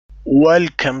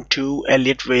Welcome to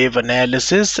Elliott Wave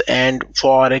Analysis and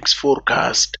Forex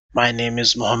Forecast. My name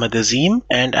is Mohammed Azim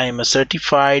and I am a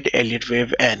certified Elliott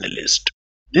Wave analyst.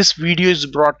 This video is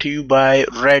brought to you by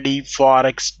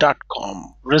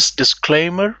ReadyForex.com. Risk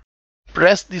disclaimer: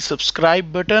 press the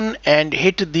subscribe button and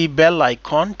hit the bell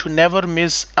icon to never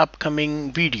miss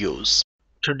upcoming videos.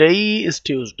 Today is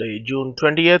Tuesday, June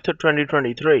 20th,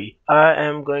 2023. I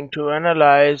am going to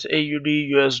analyze AUD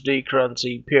USD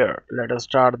currency pair. Let us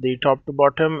start the top to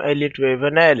bottom Elliott Wave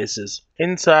analysis.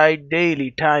 Inside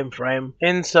daily time frame,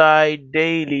 the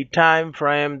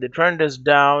trend is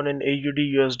down in AUD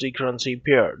USD currency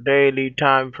pair. Daily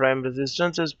time frame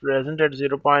resistance is present at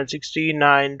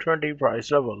 0.6920 price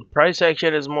level. Price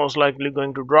action is most likely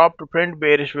going to drop to print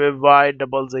bearish wave wide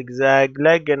double zigzag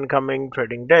leg in coming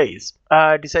trading days.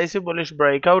 A decisive bullish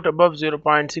breakout above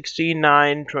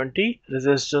 0.6920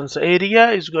 resistance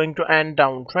area is going to end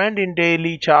downtrend in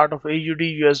daily chart of AUD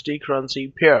USD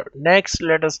currency pair. Next,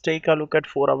 let us take a look at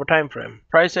 4-hour time frame.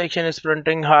 Price action is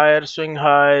printing higher swing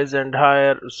highs and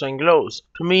higher swing lows.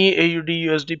 To me, AUD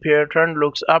USD pair trend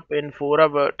looks up in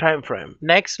 4-hour time frame.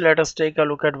 Next, let us take a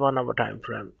look at 1-hour time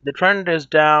frame. The trend is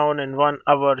down in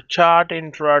 1-hour chart.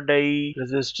 Intraday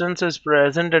resistance is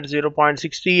present at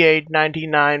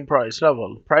 0.6899 price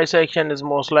level. Price action is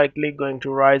most likely going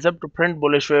to rise up to print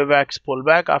bullish wave X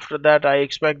pullback. After that, I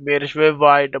expect bearish wave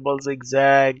Y double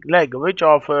zigzag leg, which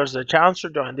offers a chance to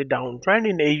join the downtrend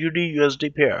in AUD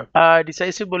USD pair. A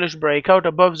decisive bullish breakout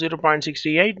above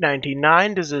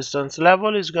 0.6899 resistance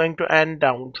level is going to end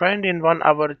downtrend in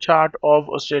 1-hour chart of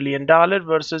Australian dollar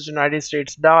versus United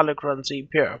States dollar currency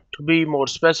pair. To be more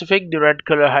specific, the red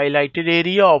color highlighted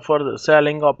area offers the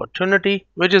selling opportunity,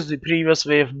 which is the previous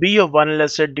wave B of 1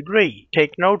 lesser degree.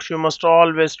 Take note, you must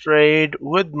always trade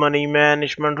with money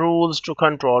management rules to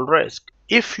control risk.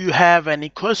 If you have any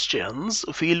questions,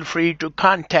 feel free to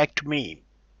contact me.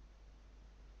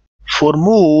 For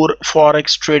more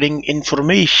Forex trading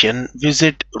information,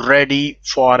 visit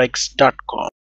ReadyForex.com.